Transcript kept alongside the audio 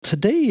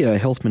Today,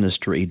 Health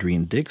Minister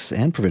Adrian Dix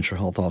and Provincial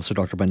Health Officer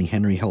Dr. Bonnie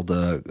Henry held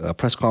a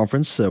press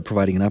conference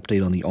providing an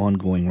update on the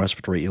ongoing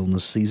respiratory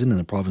illness season and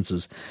the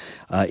province's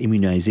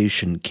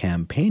immunization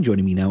campaign.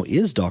 Joining me now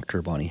is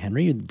Dr. Bonnie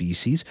Henry,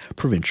 BC's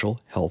Provincial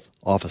Health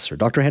Officer.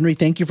 Dr. Henry,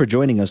 thank you for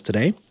joining us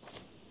today.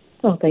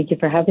 Well, thank you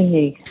for having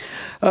me.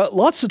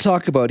 Lots to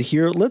talk about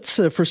here. Let's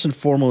first and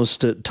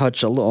foremost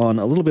touch on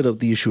a little bit of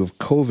the issue of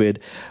COVID.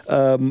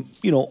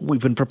 We've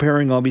been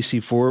preparing,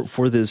 obviously,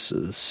 for this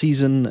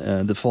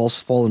season, the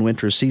fall and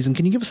winter season.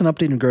 Can you give us an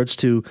update in regards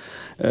to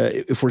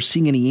if we're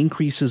seeing any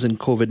increases in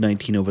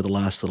COVID-19 over the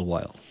last little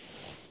while?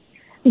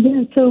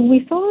 Yeah, so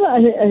we saw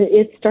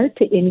it start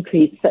to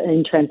increase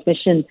in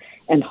transmission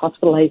and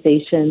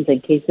hospitalizations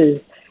and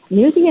cases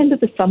near the end of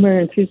the summer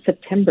and through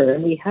September.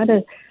 And we had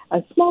a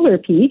smaller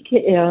peak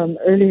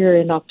earlier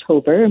in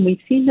October, and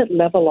we've seen it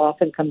level off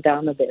and come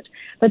down a bit.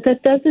 But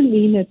that doesn't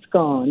mean it's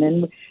gone.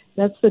 And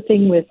that's the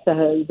thing with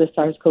the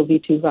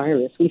SARS-CoV-2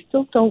 virus. We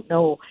still don't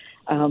know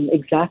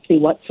exactly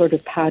what sort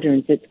of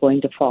patterns it's going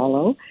to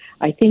follow.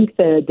 I think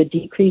the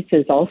decrease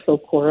is also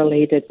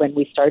correlated when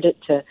we started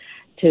to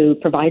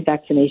provide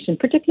vaccination,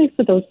 particularly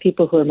for those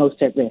people who are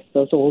most at risk,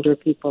 those older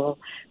people,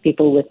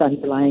 people with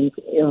underlying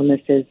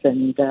illnesses.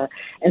 And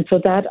so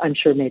that, I'm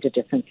sure, made a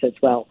difference as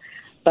well.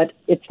 But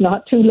it's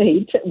not too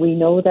late. We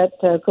know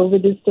that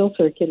COVID is still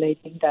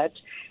circulating,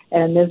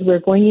 and as we're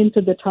going into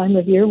the time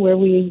of year where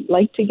we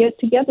like to get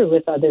together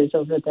with others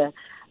over the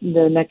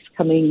next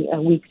coming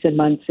weeks and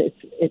months,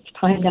 it's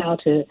time now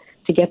to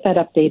get that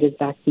updated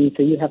vaccine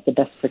so you have the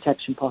best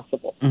protection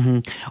possible.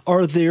 Mm-hmm.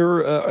 Are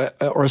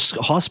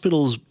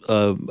hospitals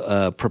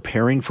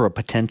preparing for a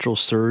potential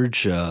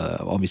surge?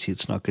 Obviously,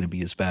 it's not going to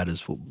be as bad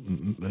as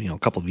a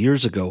couple of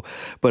years ago,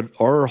 but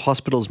are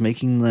hospitals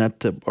making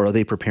that? Are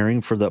they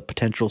preparing for the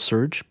potential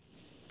surge?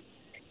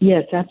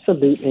 Yes,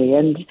 absolutely.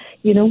 And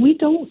we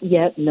don't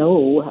yet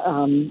know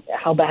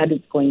how bad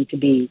it's going to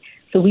be.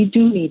 So we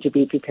do need to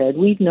be prepared.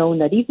 We've known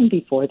that even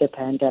before the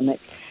pandemic,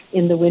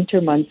 in the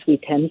winter months, we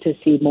tend to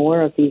see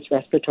more of these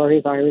respiratory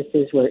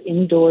viruses. We're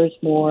indoors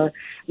more.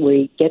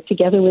 We get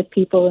together with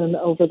people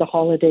over the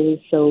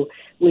holidays. So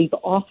we've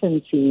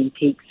often seen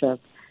peaks of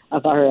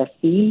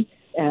RSV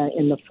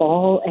in the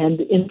fall and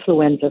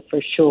influenza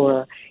for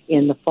sure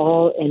in the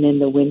fall and in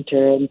the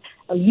winter. And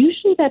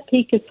usually that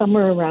peak is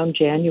somewhere around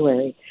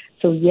January.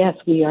 So yes,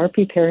 we are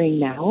preparing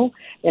now,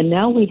 and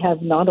now we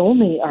have not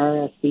only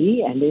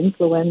RSV and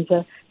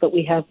influenza, but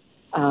we have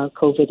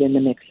COVID in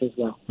the mix as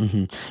well.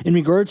 Mm-hmm. In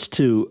regards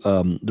to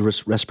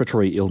the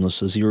respiratory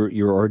illnesses,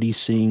 you're already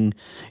seeing.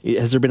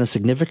 Has there been a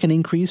significant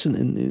increase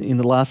in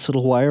the last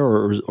little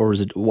while, or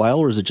is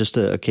it just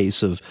a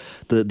case of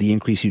the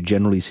increase you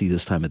generally see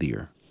this time of the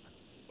year?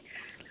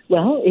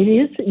 Well, it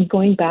is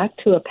going back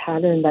to a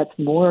pattern that's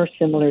more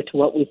similar to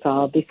what we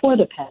saw before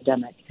the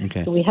pandemic.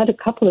 Okay. So we had a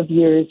couple of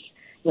years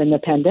when the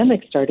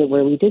pandemic started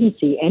where we didn't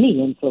see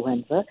any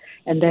influenza.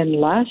 And then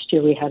last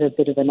year we had a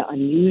bit of an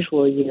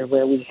unusual year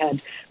where we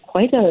had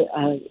quite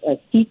a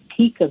steep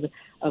peak of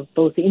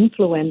both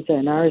influenza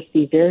and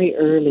RSV very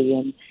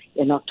early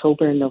in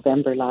October and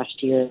November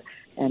last year.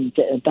 And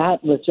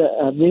that was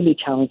really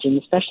challenging,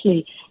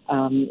 especially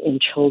in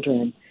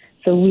children.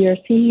 So we are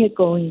seeing it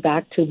going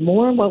back to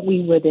more what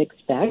we would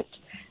expect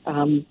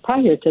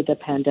prior to the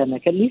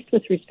pandemic, at least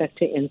with respect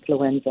to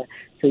influenza.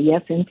 So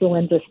yes,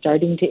 influenza is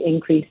starting to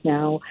increase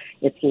now.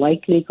 It's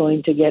likely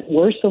going to get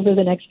worse over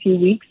the next few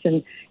weeks.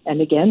 And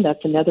again,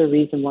 that's another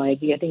reason why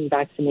getting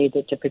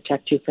vaccinated to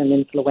protect you from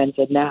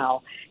influenza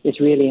now is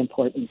really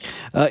important.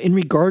 In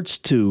regards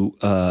to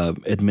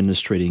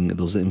administering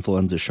those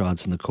influenza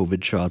shots and the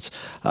COVID shots,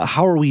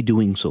 how are we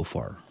doing so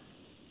far?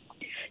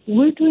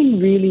 We're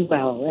doing really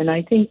well. And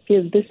I think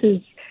this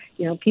is,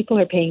 people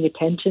are paying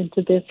attention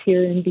to this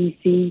here in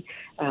BC.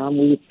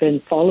 We've been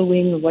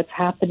following what's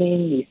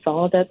happening. We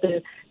saw that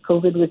the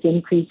COVID was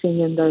increasing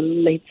in the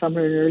late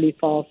summer and early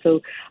fall.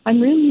 So I'm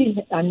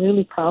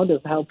really proud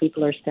of how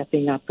people are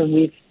stepping up. And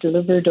we've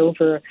delivered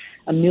over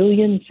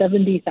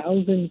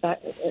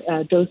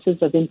 1,070,000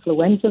 doses of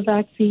influenza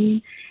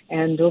vaccine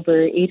and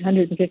over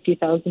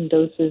 850,000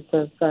 doses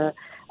of the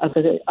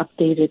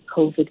updated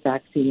COVID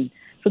vaccine.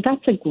 So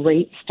that's a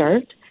great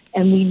start.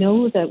 And we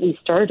know that we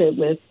started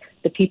with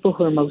the people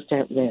who are most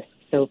at risk.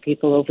 So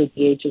people over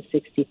the age of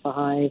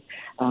 65,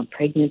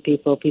 pregnant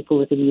people, people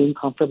with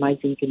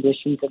immune-compromising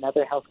conditions and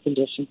other health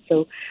conditions.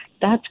 So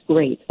that's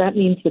great. That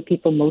means the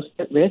people most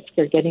at risk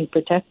are getting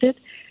protected.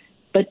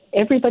 But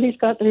everybody's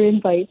got their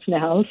invites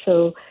now.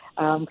 So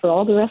for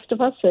all the rest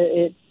of us,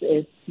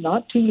 it's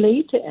not too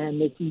late,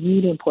 and it's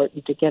really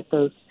important to get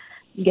those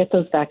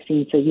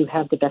vaccines so you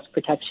have the best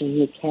protection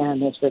you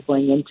can as we're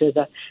going into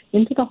the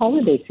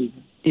holiday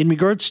season. In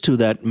regards to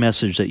that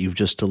message that you've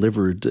just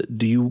delivered,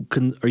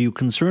 are you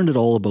concerned at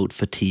all about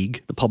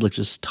fatigue? The public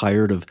just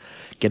tired of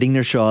getting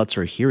their shots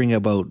or hearing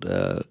about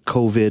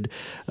COVID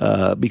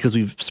because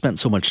we've spent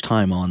so much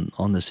time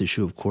on this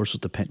issue, of course,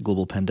 with the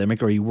global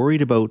pandemic. Are you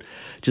worried about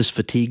just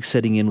fatigue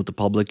setting in with the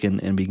public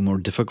and being more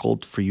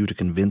difficult for you to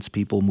convince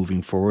people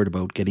moving forward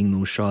about getting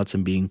those shots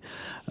and being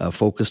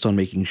focused on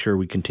making sure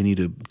we continue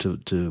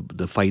to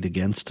the fight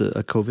against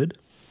COVID?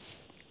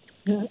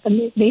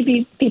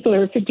 Maybe people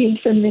are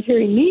fatigued from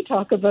hearing me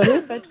talk about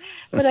it,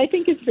 but I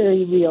think it's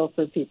very real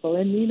for people.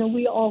 And,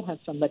 we all have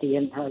somebody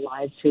in our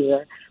lives who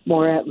are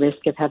more at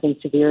risk of having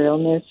severe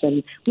illness.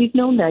 And we've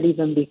known that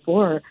even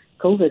before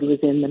COVID was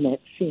in the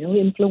mix.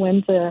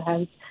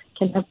 Influenza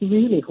can have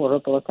really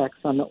horrible effects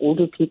on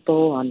older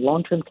people, on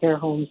long-term care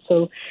homes.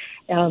 So,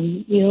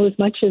 as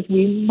much as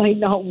we might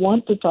not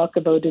want to talk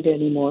about it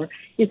anymore,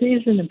 it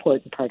is an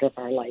important part of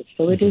our life.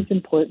 So it is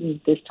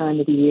important this time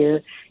of the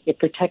year. It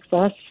protects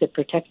us. It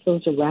protects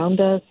those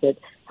around us. It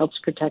helps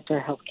protect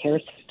our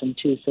healthcare system,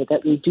 too, so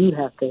that we do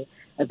have the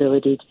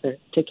ability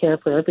to care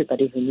for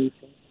everybody who needs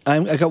it.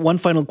 I got one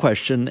final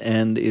question,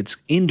 and it's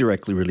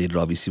indirectly related,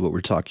 obviously, what we're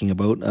talking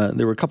about.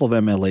 There were a couple of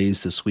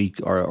MLAs this week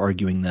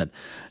arguing that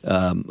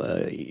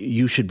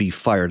you should be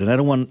fired. And I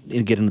don't want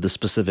to get into the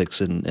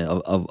specifics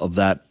of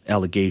that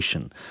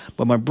allegation.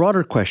 But my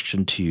broader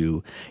question to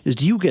you is,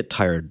 do you get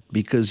tired?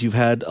 Because you've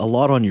had a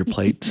lot on your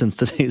plate since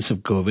the days of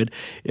COVID,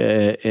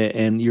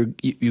 and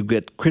you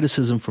get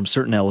criticism from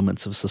certain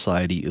elements of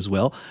society as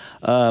well.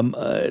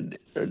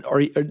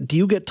 Do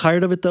you get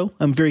tired of it, though?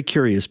 I'm very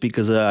curious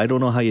because I don't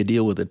know how you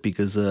deal with it,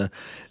 because a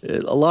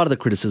lot of the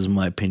criticism, in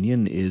my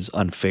opinion, is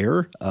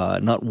unfair,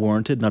 not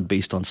warranted, not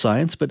based on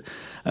science. But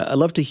I'd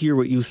love to hear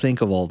what you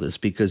think of all this,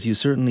 because you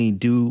certainly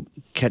do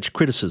catch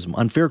criticism,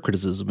 unfair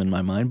criticism in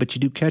my mind, but you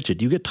do catch it.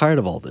 Do you get tired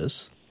of all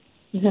this?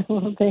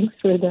 Well, thanks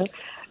for that.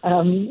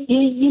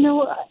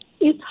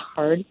 It's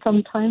hard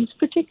sometimes,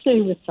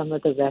 particularly with some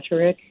of the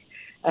rhetoric.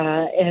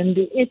 And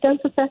it does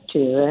affect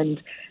you,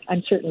 and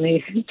I'm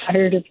certainly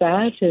tired of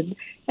that, and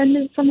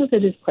then some of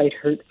it is quite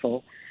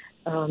hurtful.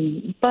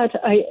 But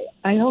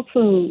I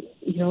also,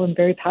 am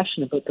very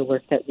passionate about the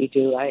work that we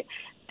do. I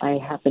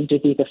happen to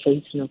be the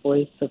face and the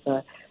voice of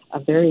a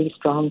very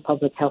strong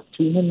public health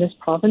team in this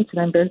province, and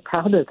I'm very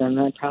proud of them.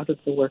 I'm proud of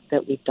the work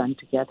that we've done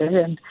together,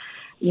 and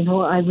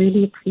I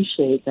really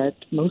appreciate that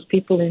most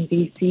people in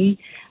BC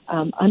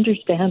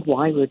understand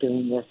why we're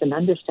doing this and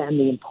understand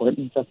the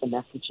importance of the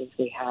messages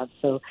we have.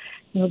 So,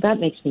 that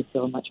makes me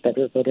feel much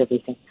better about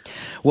everything.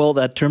 Well,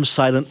 that term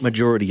silent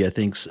majority, I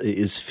think,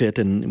 is fit,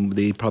 and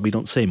they probably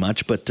don't say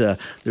much, but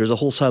there's a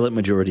whole silent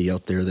majority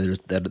out there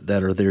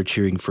that are there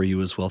cheering for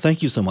you as well.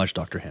 Thank you so much,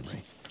 Dr.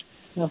 Henry.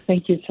 Well,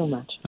 thank you so much.